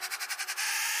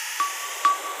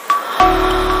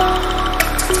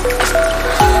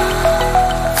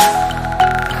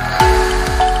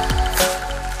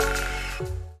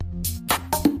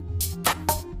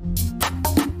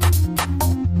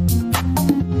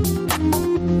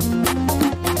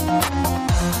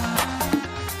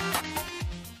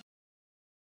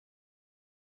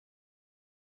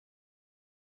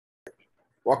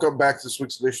Welcome back to this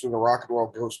week's edition of the Rock and Roll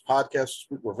Ghost podcast. This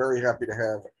week we're very happy to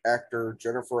have actor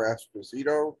Jennifer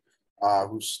Esposito,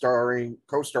 who's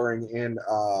co-starring in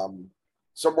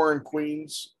Somewhere in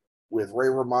Queens with Ray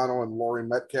Romano and Laurie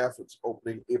Metcalf. It's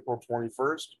opening April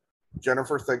 21st.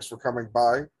 Jennifer, thanks for coming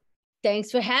by. Thanks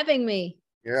for having me.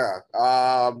 Yeah.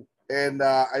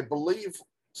 I believe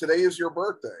today is your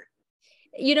birthday.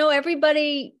 You know,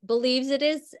 everybody believes it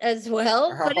is as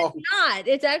well, but it's not.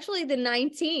 It's actually the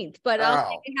 19th, but I'll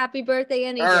take a happy birthday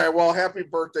any day. All right, well, happy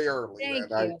birthday early. Thank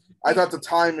then. you. I thought the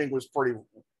timing was pretty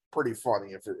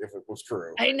funny if it was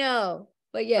true. I know,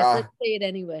 but yes, let's say it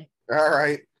anyway. All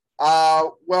right.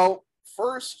 Well,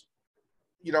 first,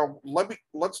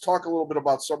 let's talk a little bit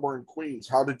about Somewhere in Queens.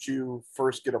 How did you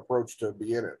first get approached to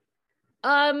be in it?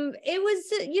 It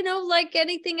was, like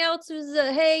anything else, it was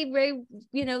hey, Ray,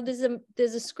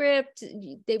 there's a script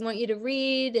they want you to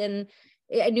read. And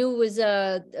I knew it was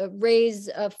Ray's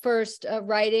first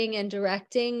writing and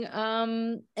directing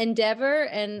endeavor.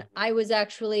 And I was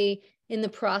actually in the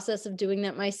process of doing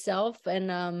that myself.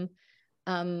 And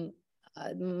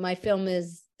my film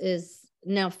is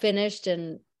now finished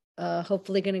and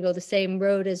hopefully going to go the same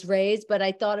road as Ray's. But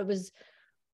I thought it was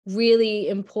really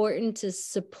important to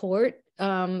support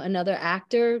another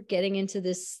actor getting into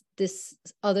this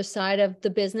other side of the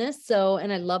business. So,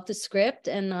 and I love the script,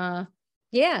 and and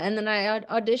then I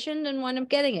auditioned and wound up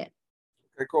getting it.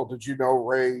 Okay, cool. Did you know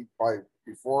Ray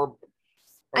before?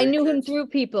 I knew him through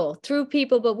people,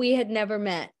 but we had never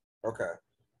met. Okay.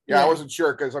 Yeah. I wasn't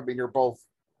sure because you're both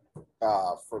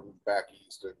from back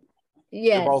east, and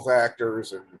you're both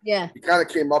actors, and you kind of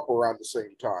came up around the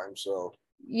same time, so.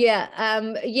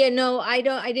 No, I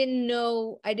didn't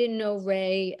know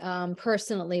Ray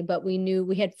personally, but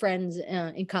we had friends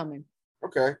in common.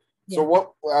 Okay.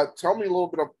 So tell me a little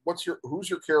bit of who's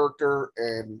your character,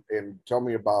 and tell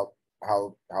me about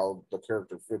how the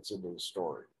character fits into the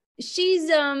story. She's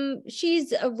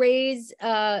a Ray's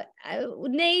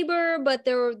neighbor, but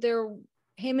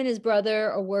him and his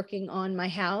brother are working on my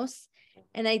house,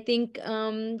 and I think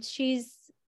she's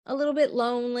a little bit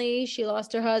lonely. She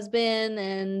lost her husband,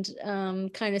 and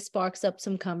kind of sparks up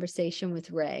some conversation with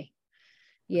Ray.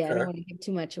 Yeah, okay. I don't want to give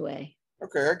too much away.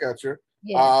 Okay, I got you.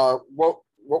 Yeah. What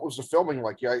was the filming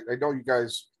like? Yeah, I know you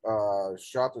guys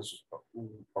shot this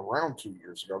around 2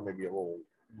 years ago, maybe a little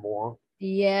more.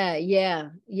 Yeah.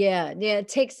 It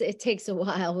takes a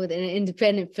while with an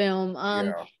independent film.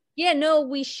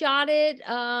 We shot it.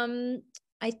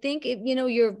 I think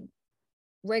your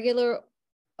regular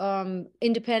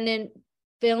independent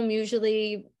film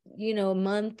usually a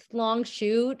month-long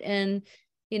shoot, and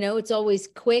it's always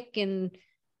quick and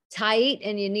tight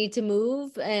and you need to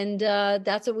move, and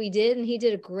that's what we did, and he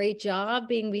did a great job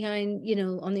being behind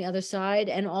on the other side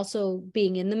and also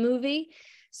being in the movie.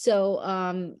 So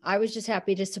I was just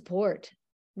happy to support,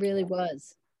 really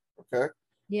was. Okay.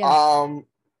 And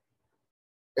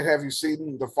have you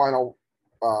seen the final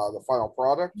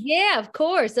product? Yeah, of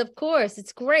course.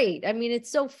 It's great. I mean,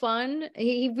 it's so fun.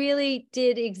 He really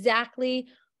did exactly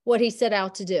what he set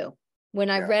out to do. When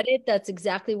I read it, that's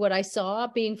exactly what I saw.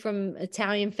 Being from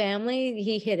Italian family,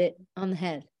 he hit it on the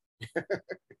head.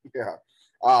 Yeah.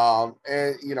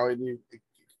 And you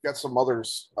got some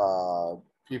others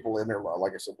people in there,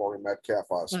 like I said, Laurie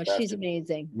Metcalf. She's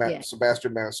amazing.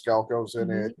 Sebastian Maniscalco's in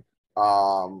it.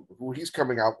 Who he's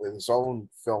coming out with his own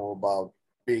film about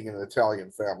being an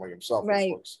Italian family himself,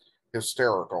 which looks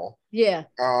hysterical. Yeah.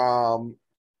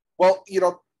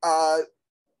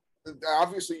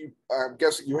 Obviously, I'm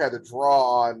guessing you had to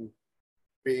draw on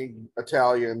being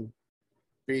Italian,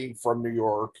 being from New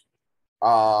York.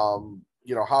 How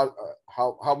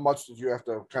much did you have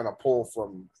to kind of pull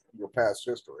from your past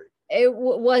history? It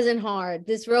wasn't hard.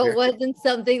 This role wasn't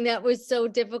something that was so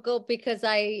difficult because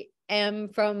I am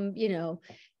from,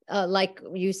 like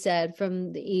you said,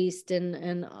 from the East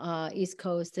and East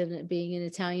Coast, and being an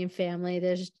Italian family,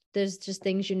 there's just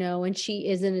things, and she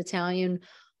is an Italian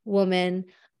woman.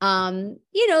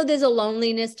 There's a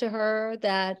loneliness to her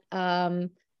that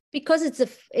because it's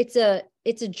a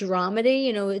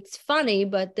dramedy, it's funny,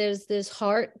 but there's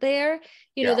heart there.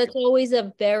 That's always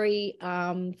a very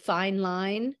fine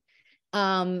line,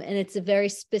 and it's a very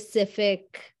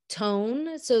specific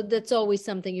tone, so that's always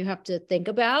something you have to think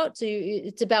about. So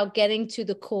it's about getting to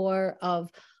the core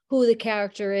of who the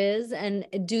character is and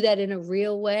do that in a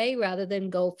real way rather than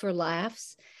go for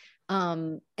laughs,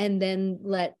 and then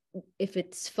if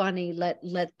it's funny, let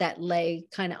that lay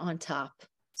kind of on top.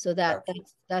 So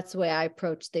that's the way I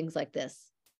approach things like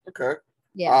this. Okay.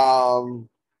 Yeah.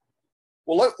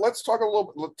 Well, let's talk a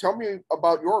little bit. Tell me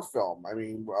about your film. I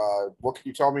mean, what can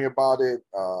you tell me about it?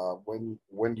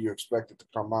 When do you expect it to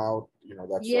come out? You know,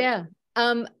 that sort of Yeah.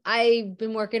 I've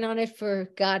been working on it for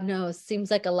God knows, seems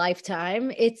like a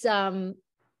lifetime. It's a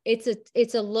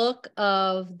look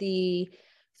of the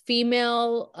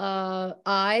female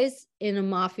eyes in a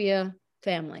mafia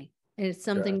family. And it's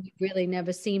thing. Okay. something we've really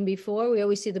never seen before. We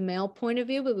always see the male point of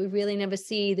view, but we really never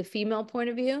see the female point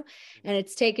of view. And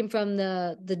it's taken from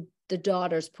the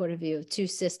daughter's point of view, two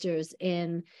sisters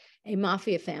in a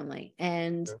mafia family.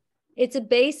 And Okay. it's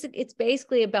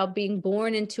basically about being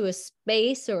born into a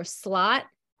space or a slot,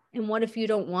 and what if you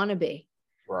don't want to be,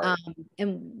 Right.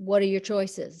 and what are your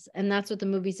choices? And that's what the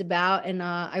movie's about. And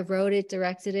I wrote it,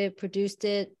 directed it, produced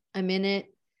it, I'm in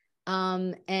it,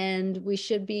 and we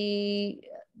should be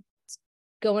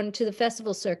going to the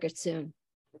festival circuit soon.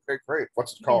 Okay, great.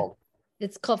 What's it Yeah, called?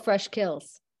 it's called Fresh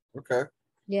Kills. Okay.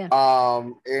 Yeah.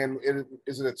 And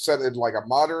isn't it set in like a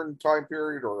modern time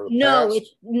period or the No,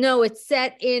 past? it's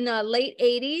set in late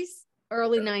 80s,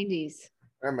 early Okay, 90s.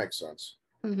 that makes sense.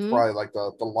 It's Mm-hmm. probably like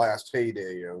the last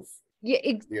heyday of Yeah,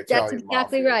 the that's Italian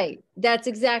exactly mafia. right. That's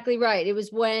exactly right. It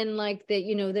was when like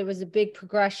there was a big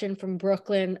progression from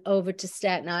Brooklyn over to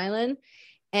Staten Island.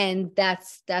 And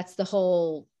that's the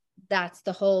whole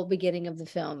beginning of the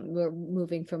film. We're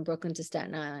moving from Brooklyn to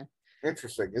Staten Island.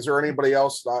 Interesting. Is there anybody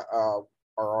else that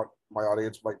my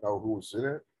audience might know who's in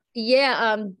it?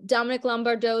 Yeah, Dominic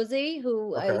Lombardozzi,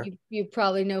 who Okay. you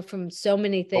probably know from so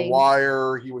many The things,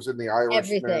 Wire. He was in The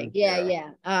everything. Irishman. Yeah,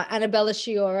 Yeah. yeah. Annabella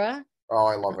Sciorra, Oh,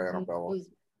 I love Annabella. who's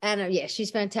Anna, yeah,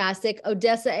 she's fantastic.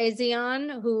 Odessa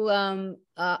Azion, who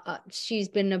she's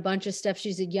been in a bunch of stuff.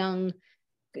 She's going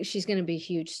to be a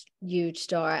huge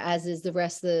star, as is the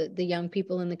rest of the young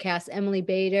people in the cast. Emily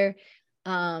Bader,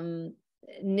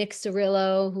 Nick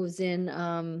Cirillo, who's in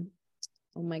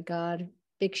oh my God,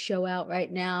 big show out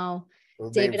right now. The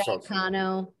name David sounds familiar.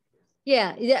 Icano.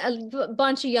 Yeah, a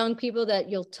bunch of young people that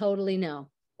you'll totally know.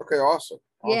 Okay, awesome.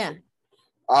 Yeah.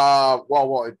 Awesome.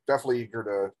 Well, definitely eager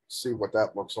to see what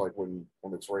that looks like when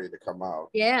it's ready to come out.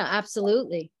 Yeah,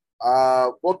 absolutely.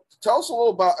 Well, tell us a little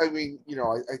about. I mean,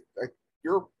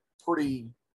 you're pretty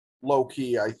low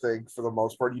key, I think, for the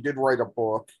most part. You did write a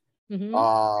book, Mm-hmm.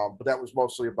 but that was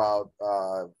mostly about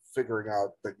figuring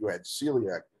out that you had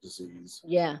celiac disease.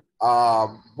 Yeah.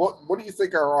 What do you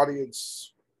think our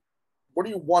audience? What do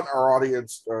you want our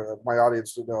audience, my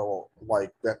audience, to know,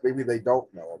 like that maybe they don't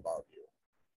know about you?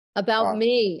 About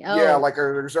me. Yeah, Oh, like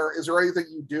is there anything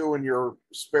you do in your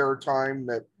spare time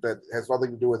that has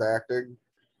nothing to do with acting?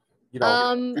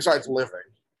 um, Besides living.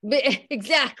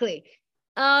 exactly.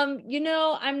 I'm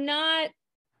not.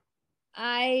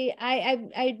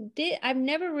 I've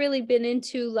never really been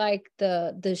into like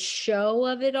the show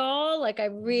of it all. Like I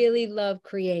really love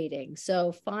creating.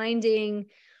 So finding,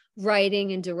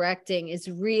 writing and directing is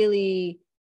really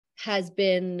has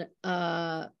been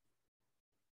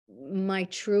my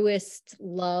truest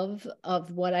love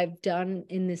of what I've done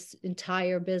in this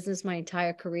entire business, my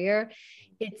entire career.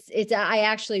 I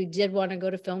actually did want to go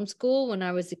to film school when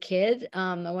I was a kid.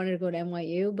 I wanted to go to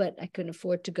NYU, but I couldn't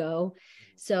afford to go.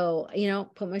 So,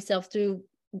 put myself through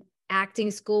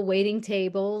acting school, waiting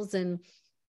tables, and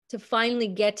to finally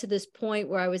get to this point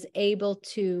where I was able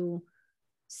to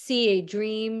see a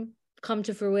dream come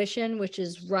to fruition, which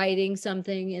is writing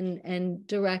something and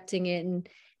directing it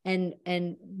and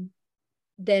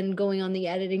then going on the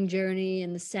editing journey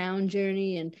and the sound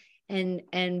journey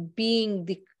and being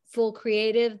the full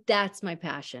creative. That's my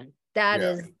passion.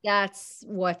 Yeah. That's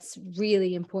what's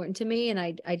really important to me, and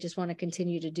I just want to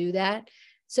continue to do that.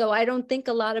 So I don't think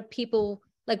a lot of people,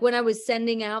 like when I was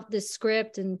sending out this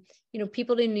script, and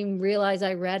people didn't even realize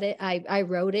I read it. I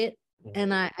wrote it.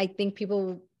 And I think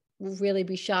people will really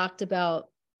be shocked about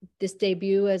this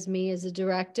debut as me as a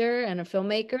director and a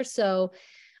filmmaker. So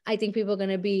I think people are going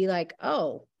to be like,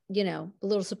 oh, a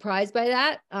little surprised by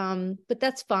that. But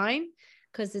that's fine,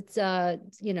 because it's,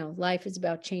 life is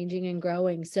about changing and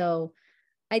growing. So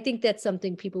I think that's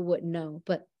something people wouldn't know.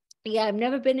 But yeah, I've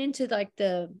never been into like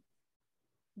the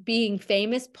being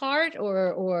famous part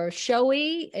or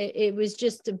showy. It was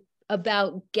just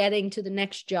about getting to the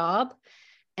next job.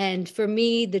 And for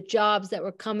me, the jobs that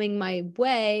were coming my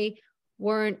way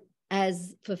weren't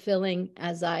as fulfilling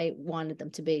as I wanted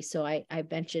them to be. So I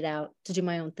ventured out to do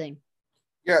my own thing.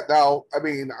 Yeah. Now, I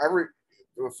mean,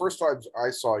 the first times I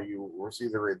saw you was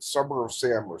either in Summer of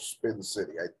Sam or Spin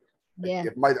City. Yeah.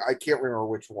 I can't remember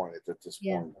which one at this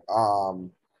Yeah.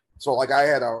 point. So like I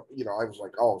had I was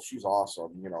like, oh, she's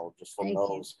awesome, just from Thank you.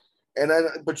 those. And then,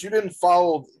 but you didn't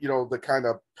follow, the kind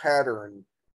of pattern,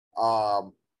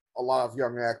 a lot of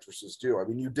young actresses do. I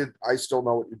mean, you did, I still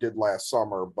know what you did last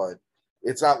summer, but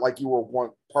it's not like you were one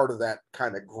part of that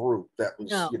kind of group that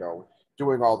was, No. you know,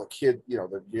 doing all the kid, you know,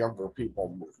 the younger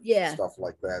people movies Yeah. and stuff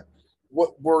like that.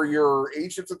 What were your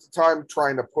agents at the time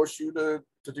trying to push you to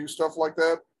do stuff like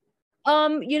that?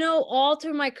 You know, all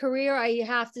through my career, I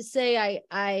have to say,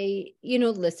 you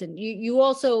know, listen, you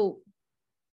also,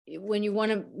 when you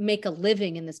want to make a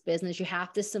living in this business, you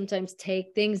have to sometimes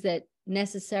take things that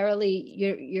necessarily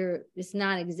it's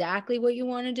not exactly what you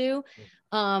want to do,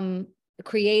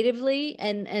 creatively.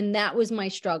 And that was my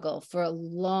struggle for a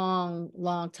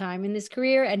long time in this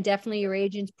career. And definitely your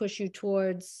agents push you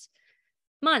towards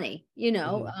money, you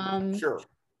know. Sure.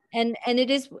 And it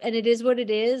is what it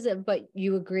is, but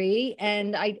you agree.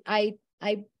 And I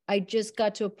just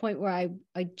got to a point where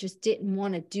I just didn't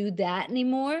want to do that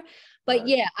anymore. But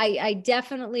yeah, I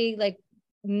definitely like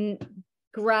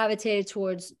gravitated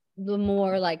towards the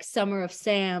more like Summer of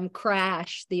Sam,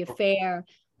 Crash, The Affair.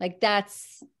 Like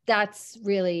that's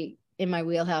really in my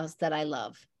wheelhouse that I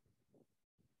love.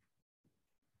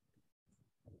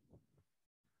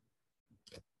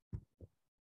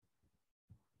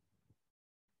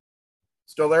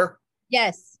 Still there?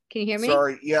 Yes. Can you hear me?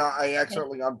 Sorry. Yeah, I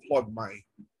accidentally unplugged my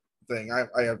thing. I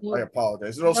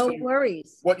apologize. No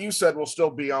worries. What you said will still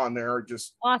be on there.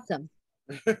 Just awesome.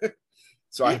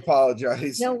 So I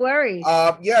apologize. No worries.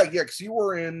 Yeah, because you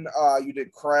were in. You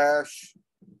did Crash,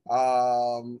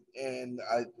 and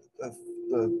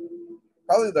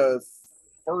probably the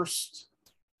first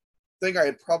thing I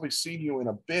had probably seen you in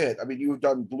a bit. I mean, you've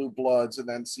done Blue Bloods and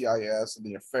NCIS and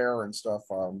The Affair and stuff.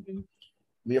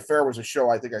 The Affair was a show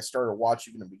I think I started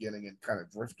watching in the beginning and kind of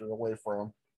drifted away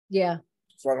from. Yeah.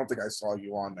 So I don't think I saw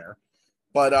you on there.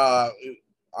 But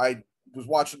I was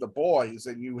watching The Boys,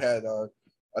 and you had a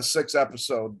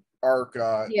 6-episode arc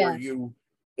where you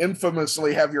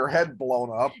infamously have your head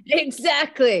blown up.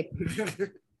 Exactly.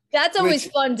 That's always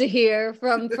fun to hear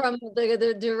from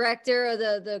the director or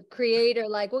the creator.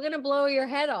 Like, we're gonna blow your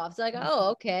head off. It's like,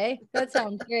 oh, okay, that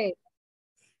sounds great.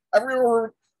 I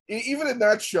remember even in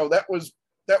that show, that was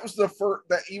the first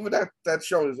that even that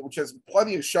show, which has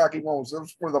plenty of shocking moments.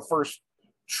 Those were the first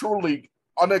truly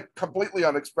completely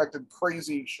unexpected,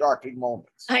 crazy, shocking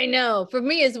moments. I know, for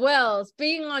me as well.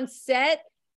 Being on set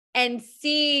and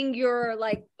seeing your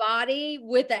like body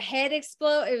with a head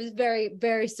explode, it was very,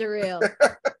 very surreal.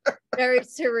 Very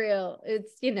surreal.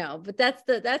 It's, you know, but that's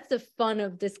the fun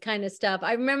of this kind of stuff.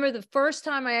 I remember the first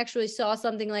time I actually saw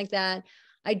something like that,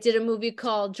 I did a movie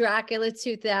called Dracula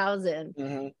 2000.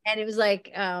 And it was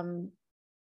like, oh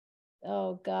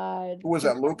God. Who was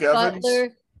that? Luke Evans? Butler.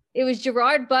 It was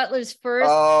Gerard Butler's first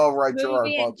movie, Gerard Butler.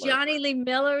 And Johnny Lee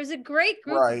Miller. It was a great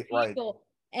group of people.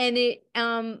 And it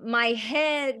my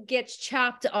head gets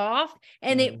chopped off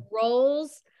and it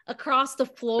rolls across the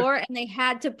floor, and they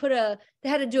had to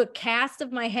do a cast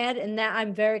of my head, and that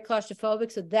I'm very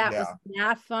claustrophobic, so that was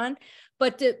not fun.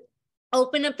 But to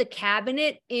open up the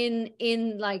cabinet in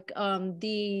like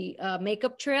the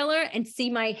makeup trailer and see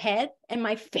my head and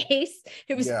my face,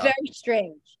 it was very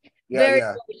strange. Very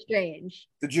strange.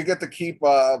 Did you get to keep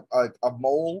a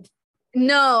mold?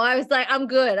 No, I was like, I'm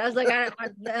good. I was like,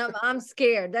 I'm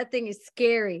scared. That thing is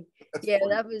scary. That's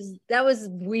funny. that was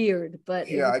weird, but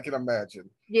I can imagine.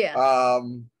 Yeah.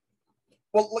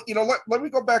 Well, you know, let me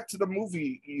go back to the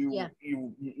movie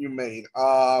you made.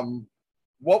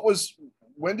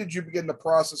 When did you begin the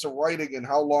process of writing, and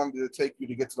how long did it take you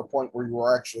to get to the point where you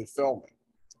were actually filming?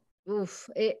 Oof.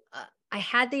 I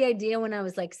had the idea when I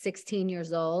was like 16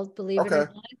 years old, believe it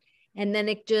or not. And then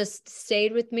it just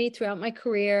stayed with me throughout my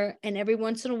career. And every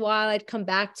once in a while, I'd come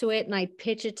back to it and I'd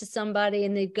pitch it to somebody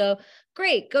and they'd go,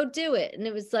 great, go do it. And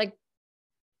it was like,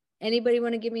 anybody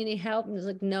want to give me any help? And it was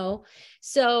like, no.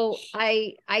 So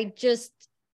I just,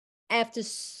 after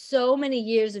so many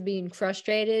years of being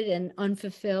frustrated and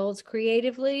unfulfilled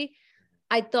creatively,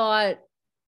 I thought,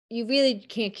 you really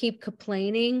can't keep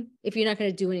complaining if you're not going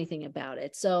to do anything about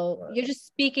it. So you're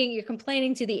just you're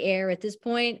complaining to the air at this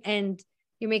point, and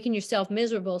you're making yourself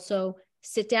miserable. So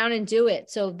sit down and do it.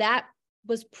 So that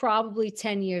was probably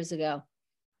 10 years ago.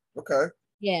 Okay.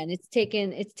 Yeah. And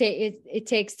it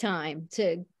takes time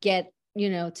to get, you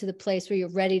know, to the place where you're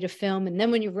ready to film. And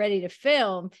then when you're ready to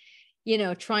film, you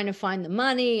know, trying to find the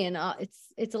money and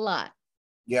it's a lot.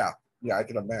 Yeah. Yeah. I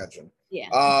can imagine.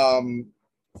 Yeah.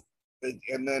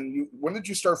 And then when did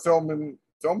you start filming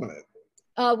it?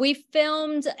 We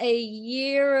filmed a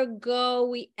year ago.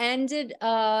 We ended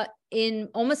in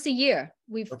almost a year.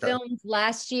 We filmed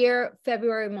last year,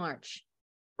 February, March.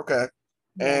 Okay.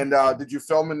 Yeah. And did you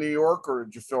film in New York or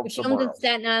did you film somewhere else? In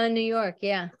Staten Island, New York.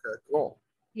 Yeah. Okay, cool.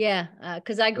 Yeah,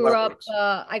 because I Well, grew that up, works.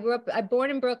 I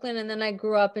born in Brooklyn and then I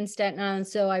grew up in Staten Island.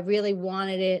 So I really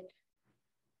wanted it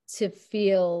to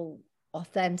feel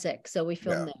authentic. So we Yeah,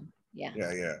 filmed there. Yeah.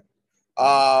 yeah,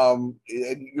 yeah. And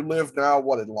you live now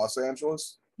what, in Los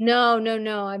Angeles? No, no,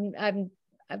 no.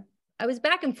 I was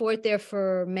back and forth there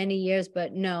for many years,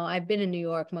 but no, I've been in New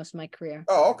York most of my career.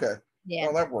 Oh, okay. Yeah.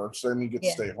 Well, that works. Then you get to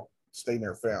Yeah. stay home, stay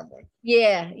near family.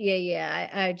 Yeah. Yeah. Yeah.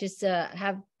 I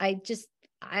just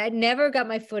I never got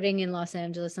my footing in Los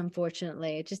Angeles,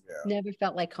 unfortunately. It just Yeah, never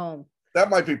felt like home. that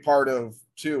might be part of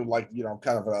too, like,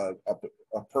 kind of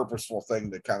a purposeful thing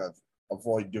to kind of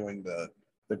avoid doing the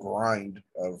grind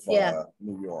of Yeah.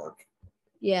 New York.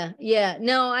 Yeah. Yeah.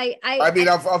 No, I mean,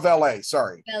 of LA.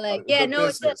 Sorry, like, yeah, the no,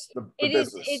 business, the it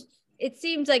is, business. it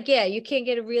seems like, yeah, you can't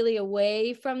get really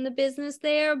away from the business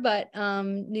there, but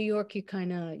New York, you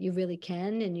really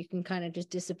can, and you can kind of just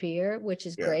disappear, which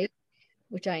is Yeah, great,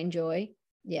 which I enjoy.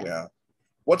 Yeah. yeah.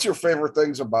 What's your favorite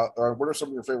things about? Or what are some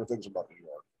of your favorite things about New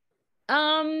York?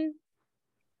 Um,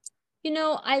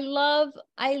 I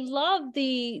love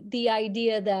the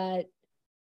idea that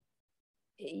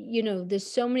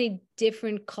there's so many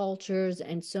different cultures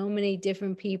and so many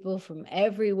different people from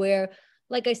everywhere.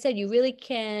 Like I said, you really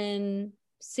can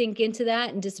sink into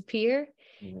that and disappear.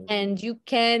 Mhm. And you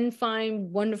can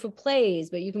find wonderful plays,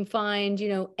 but you can find,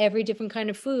 every different kind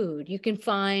of food. You can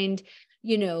find,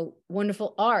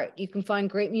 wonderful art. You can find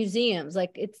great museums.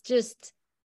 Like it just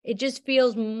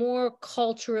feels more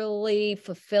culturally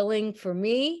fulfilling for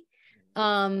me.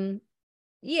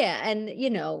 Yeah,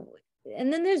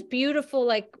 and then there's beautiful,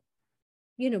 like,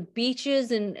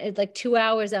 beaches and it's like 2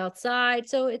 hours outside.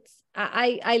 So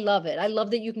I love it. I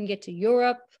love that you can get to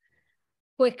Europe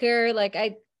quicker. Like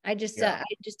Yeah, I just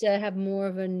have more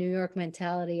of a New York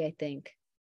mentality, I think.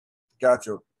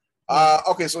 gotcha. Yeah.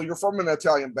 Okay, so you're from an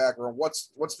Italian background. What's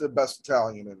the best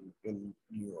Italian in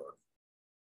New York?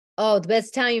 Oh, the best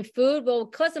Italian food. Well,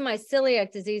 because of my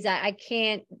celiac disease, I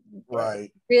can't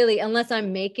Right, really unless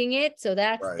I'm making it. So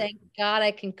that's right. thank God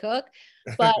I can cook.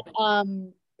 But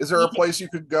Is there yeah, a place you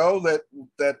could go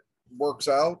that works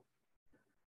out?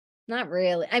 not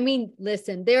really. I mean,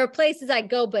 listen, there are places I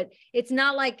go, but it's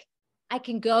not like I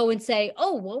can go and say,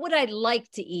 "Oh, what would I like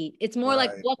to eat?" It's more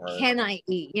like, Right, "What right, can I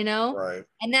eat?" right.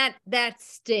 And that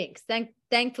stinks.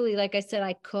 Thankfully, like I said,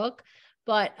 I cook.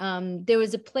 But there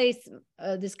was a place,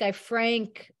 this guy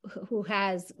Frank, who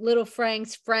has Little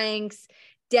Frank's,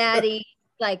 Daddy.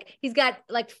 Like he's got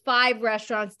like 5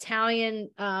 restaurants. Italian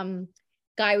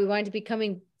guy. We wanted to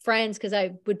becoming friends because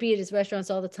I would be at his restaurants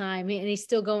all the time, and he's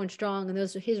still going strong. And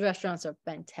his restaurants are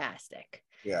fantastic,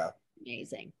 Yeah.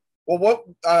 amazing. Well, what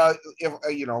if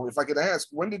if I could ask,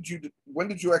 when did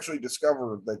you actually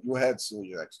discover that you had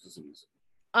celiac disease?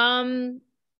 Um,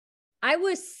 I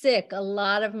was sick a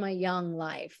lot of my young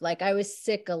life. Like I was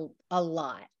sick a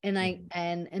lot, and I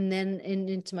Mhm. and then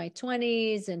into my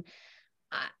 20s, and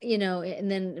and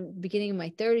then beginning of my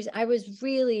 30s, I was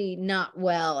really not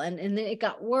well, and then it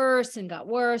got worse and got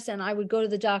worse, and I would go to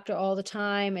the doctor all the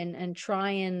time and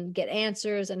try and get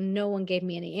answers, and no one gave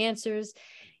me any answers.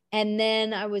 And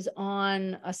then I was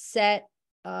on a set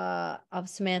of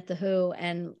Samantha Who,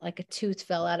 and like a tooth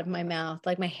fell out of my mouth,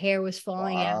 like my hair was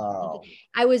falling out. Wow.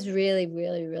 I was really,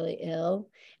 really, really ill,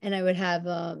 and I would have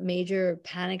major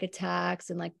panic attacks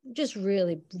and like just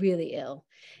really, really ill.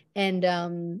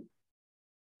 And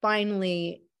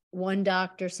finally, one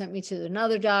doctor sent me to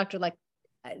another doctor. Like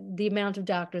the amount of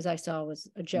doctors I saw was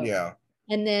a joke. Yeah.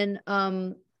 And then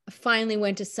finally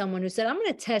went to someone who said, I'm going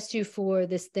to test you for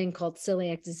this thing called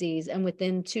celiac disease. And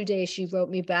within 2 days, she wrote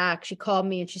me back. She called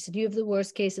me and she said, you have the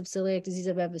worst case of celiac disease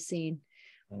I've ever seen.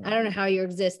 I don't know how you're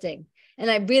existing. And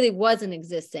I really wasn't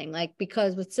existing, like,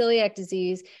 because with celiac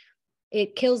disease,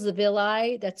 it kills the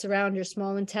villi that surround your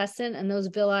small intestine, and those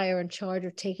villi are in charge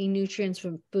of taking nutrients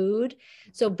from food.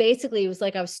 So basically, it was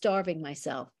like I was starving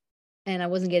myself and I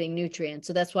wasn't getting nutrients.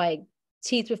 So that's why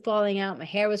teeth were falling out, my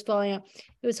hair was falling out.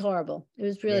 It was horrible. It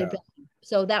was really Yeah. bad.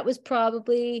 So that was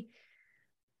probably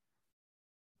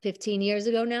 15 years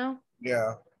ago now.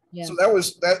 Yeah. Yeah. So that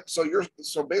was that.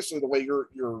 So basically the way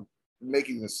you're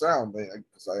making this sound,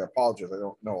 because I apologize, I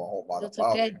don't know a whole lot That's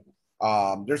about okay.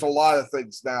 it. There's a lot of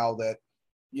things now that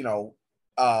you know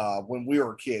when we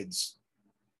were kids,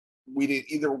 we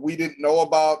didn't know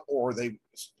about, or they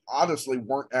honestly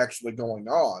weren't actually going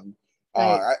on.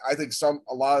 Right. I think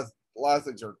a lot of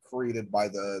things are created by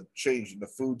the change in the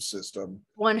food system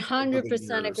over the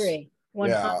 100% years. agree.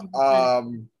 Yeah.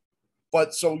 100%.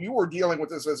 But so you were dealing with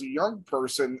this as a young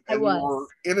person, I and you were was.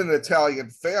 in an Italian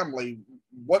family.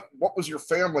 What was your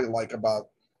family like about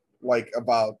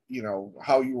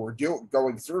how you were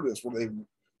going through this? Were they,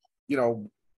 you know,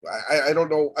 I don't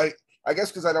know. I guess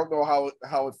because I don't know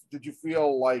how it, did you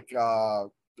feel like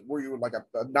were you like a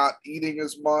not eating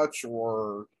as much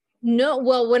or No,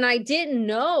 well, when I didn't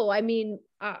know, I mean,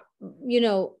 you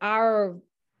know,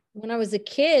 when I was a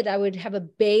kid, I would have a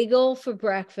bagel for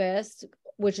breakfast,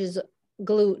 which is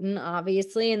gluten,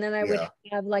 obviously, and then I would yeah,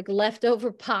 have like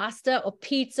leftover pasta or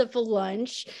pizza for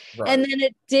lunch, and right, then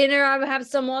at dinner I would have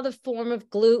some other form of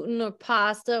gluten or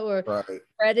pasta or right,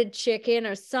 breaded chicken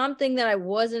or something that I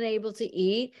wasn't able to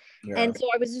eat, yeah, and so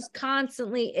I was just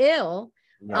constantly ill.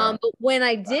 yeah. But when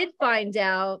I did find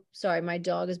out, sorry, my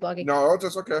dog is barking. No, it's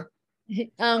just okay.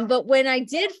 But when I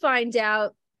did find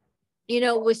out, you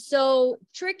know, it was so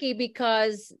tricky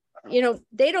because, you know,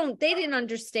 they didn't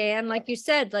understand, like you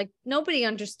said, like nobody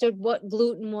understood what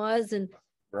gluten was. And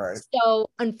Right. so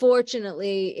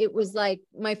unfortunately, it was like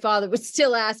my father would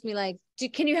still ask me, like,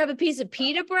 can you have a piece of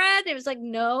pita bread? It was like,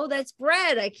 no, that's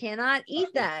bread. I cannot eat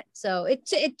that. So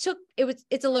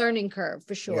it's a learning curve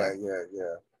for Yeah, sure. yeah,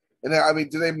 yeah. And then, I mean,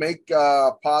 do they make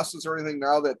pastas or anything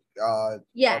now that work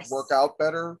Yes. out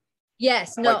better?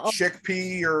 Yes. Like No.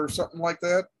 chickpea or something like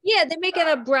that? Yeah, they make it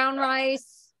a brown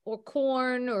rice or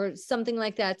corn or something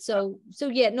like that. So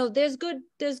yeah, no, there's good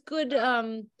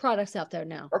products out there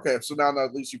now. Okay, so now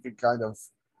at least you can kind of,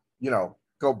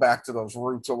 go back to those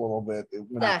roots a little bit when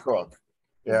you Exactly. cook.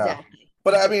 Yeah. Exactly.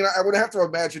 But I mean, I would have to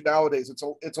imagine nowadays it's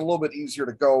a little bit easier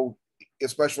to go,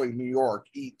 especially in New York,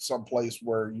 eat someplace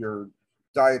where your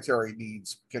dietary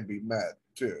needs can be met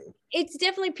too. It's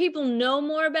definitely people know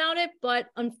more about it, but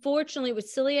unfortunately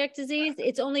with celiac disease,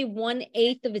 it's only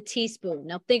 1/8 of a teaspoon.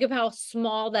 Now think of how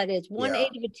small that is. One Yeah,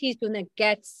 eighth of a teaspoon that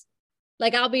gets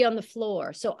like I'll be on the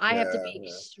floor. So I have to yeah, be yeah.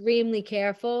 extremely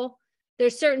careful.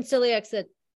 There's certain celiacs that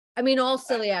I mean all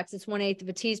celiacs, it's 1/8 of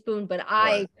a teaspoon, but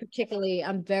Right.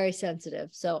 I'm very sensitive.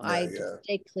 So Yeah, I just yeah.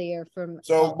 stay clear from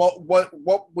So all.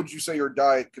 what would you say your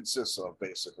diet consists of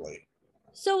basically?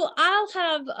 So I'll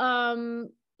have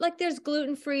like there's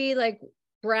gluten-free like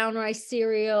brown rice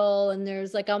cereal, and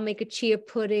there's like I'll make a chia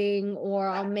pudding, or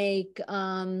I make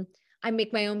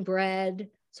my own bread.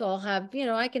 So I'll have, you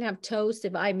know, I can have toast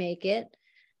if I make it.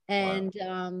 Wow.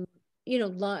 And you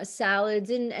know, salads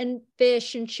and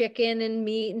fish and chicken and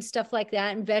meat and stuff like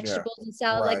that, and Yeah. vegetables and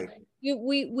salad. Like Right.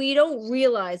 we don't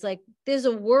realize like there's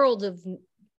a world of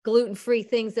gluten-free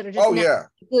things that are just Oh not yeah.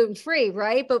 gluten-free,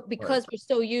 right? But Right. because we're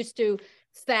so used to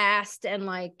fast and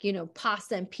like, you know,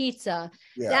 pasta and pizza,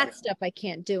 Yeah. that stuff I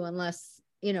can't do unless,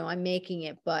 you know, I'm making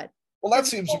it. But Well,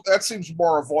 for that seems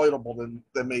more avoidable than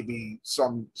maybe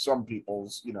some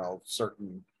people's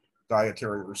certain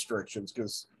dietary restrictions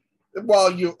because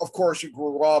well you of course you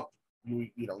grew up you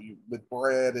with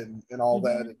bread and all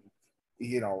that Mhm.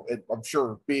 and I'm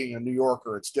sure being a New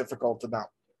Yorker it's difficult to not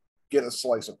get a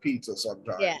slice of pizza Yeah.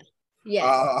 sometimes. Yes.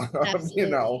 Uh, you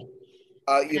know Absolutely.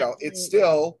 it's Absolutely.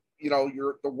 still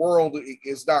the world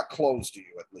is not closed to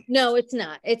you at No, least. it's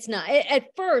not. It's not.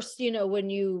 At first, you know, when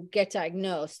you get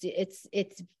diagnosed,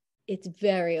 it's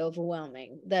very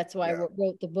overwhelming. That's why I Yeah,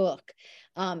 wrote the book.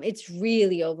 It's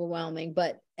really overwhelming,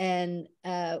 but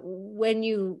when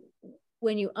you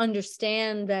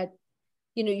understand that,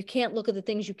 you know, you can't look at the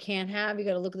things you can't have, you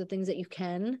got to look at the things that you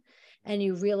can, and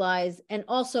you realize, and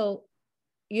also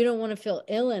you don't want to feel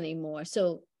ill anymore.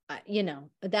 So, you know,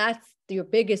 that's your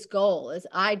biggest goal is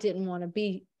I didn't want to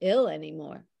be ill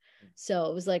anymore. So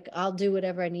it was like, I'll do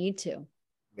whatever I need to.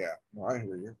 yeah, no, I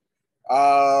hear you.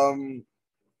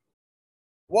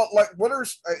 What are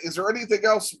is there anything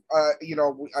else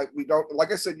we don't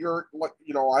like I said you're like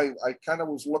I kind of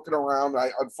was looking around.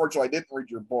 I unfortunately I didn't read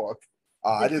your book.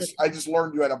 I It's just I okay. just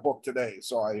learned you had a book today,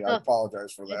 so I Oh,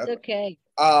 apologize for it's that. okay.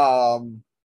 um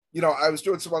I was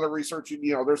doing some other research and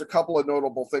there's a couple of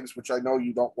notable things which I know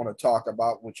you don't want to talk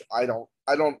about, which I don't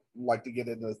like to get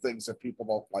into things that people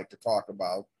don't like to talk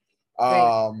about.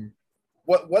 Great.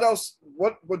 What else,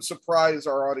 what would surprise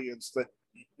our audience that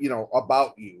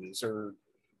about you? Is there,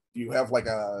 do you have like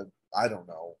a, I don't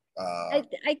know.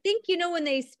 I think, you know,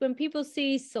 when people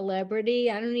see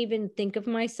celebrity, I don't even think of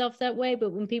myself that way,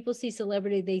 but when people see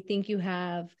celebrity, they think you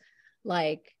have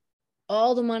like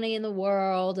all the money in the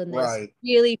world and this Right,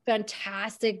 really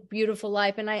fantastic, beautiful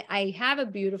life. And I have a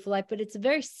beautiful life, but it's a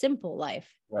very simple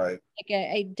life. right. Like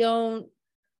I don't,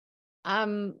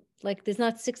 I'm like, there's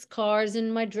not 6 cars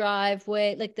in my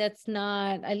driveway. Like that's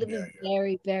not, I live Yeah, a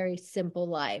very, very simple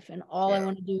life. And all I yeah,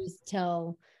 want to do is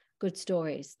tell good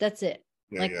stories. That's it.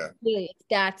 yeah, Like yeah, really, it's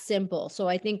that simple. So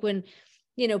I think when,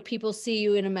 you know, people see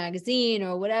you in a magazine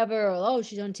or whatever, or oh,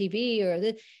 she's on TV or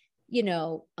the, you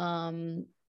know,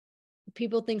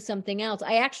 people think something else.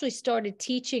 I actually started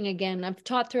teaching again. I've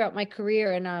taught throughout my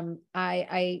career, and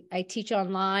I teach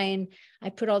online. I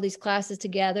put all these classes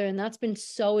together, and that's been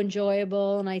so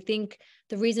enjoyable. And I think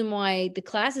the reason why the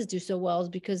classes do so well is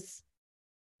because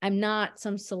I'm not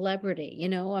some celebrity, you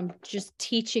know, I'm just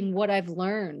teaching what I've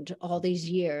learned all these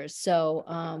years. So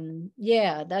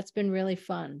yeah, that's been really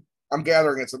fun. I'm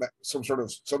gathering it's some sort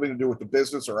of something to do with the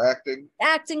business or acting.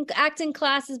 Acting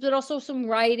classes, but also some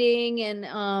writing,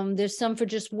 and there's some for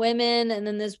just women, and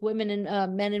then there's women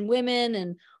and men and women,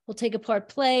 and we'll take apart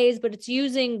plays, but it's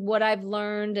using what I've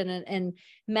learned and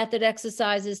method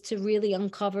exercises to really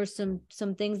uncover some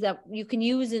things that you can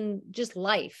use in just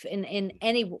life in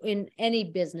any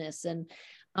business. And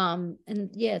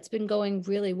yeah, it's been going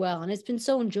really well, and it's been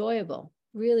so enjoyable,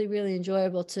 really, really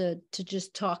enjoyable to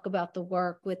just talk about the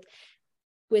work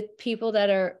with people that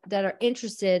are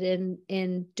interested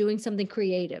in doing something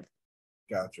creative.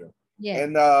 Gotcha. Yeah.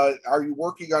 And are you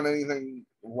working on anything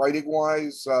writing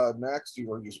wise next? You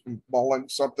were just mulling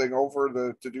something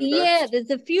over to do next? Yeah, there's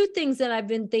a few things that I've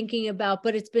been thinking about,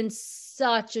 but it's been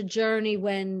such a journey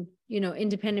when, you know,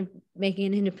 making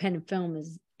an independent film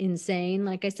is insane,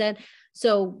 like I said.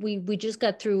 So we just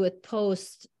got through with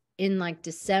post in like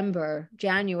December,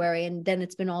 January, and then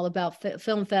it's been all about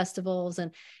film festivals, and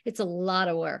it's a lot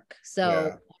of work.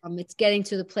 So it's getting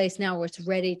to the place now where it's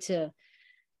ready to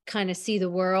kind of see the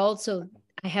world. So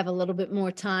I have a little bit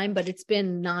more time, but it's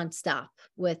been nonstop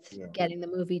with getting the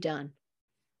movie done.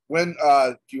 When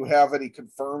do you have any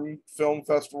confirmed film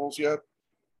festivals yet?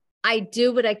 I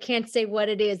do, but I can't say what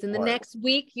it is. In the next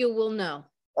week, you will know.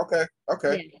 Okay.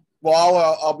 Yeah.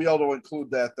 Well, I'll be able to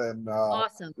include that then.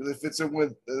 Awesome. If it's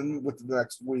with the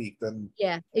next week, then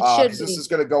yeah, it should be. This is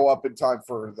going to go up in time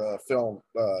for the film.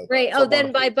 Great. Oh,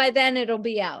 then by then it'll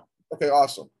be out. Okay,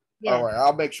 awesome. Yeah. All right,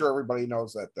 I'll make sure everybody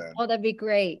knows that then. Oh, that'd be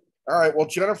great. All right. Well,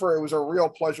 Jennifer, it was a real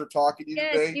pleasure talking to you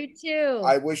today. You too.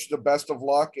 I wish you the best of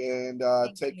luck, and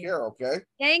take care, okay?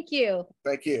 Thank you.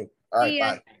 Thank you. All right,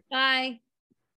 bye. Bye.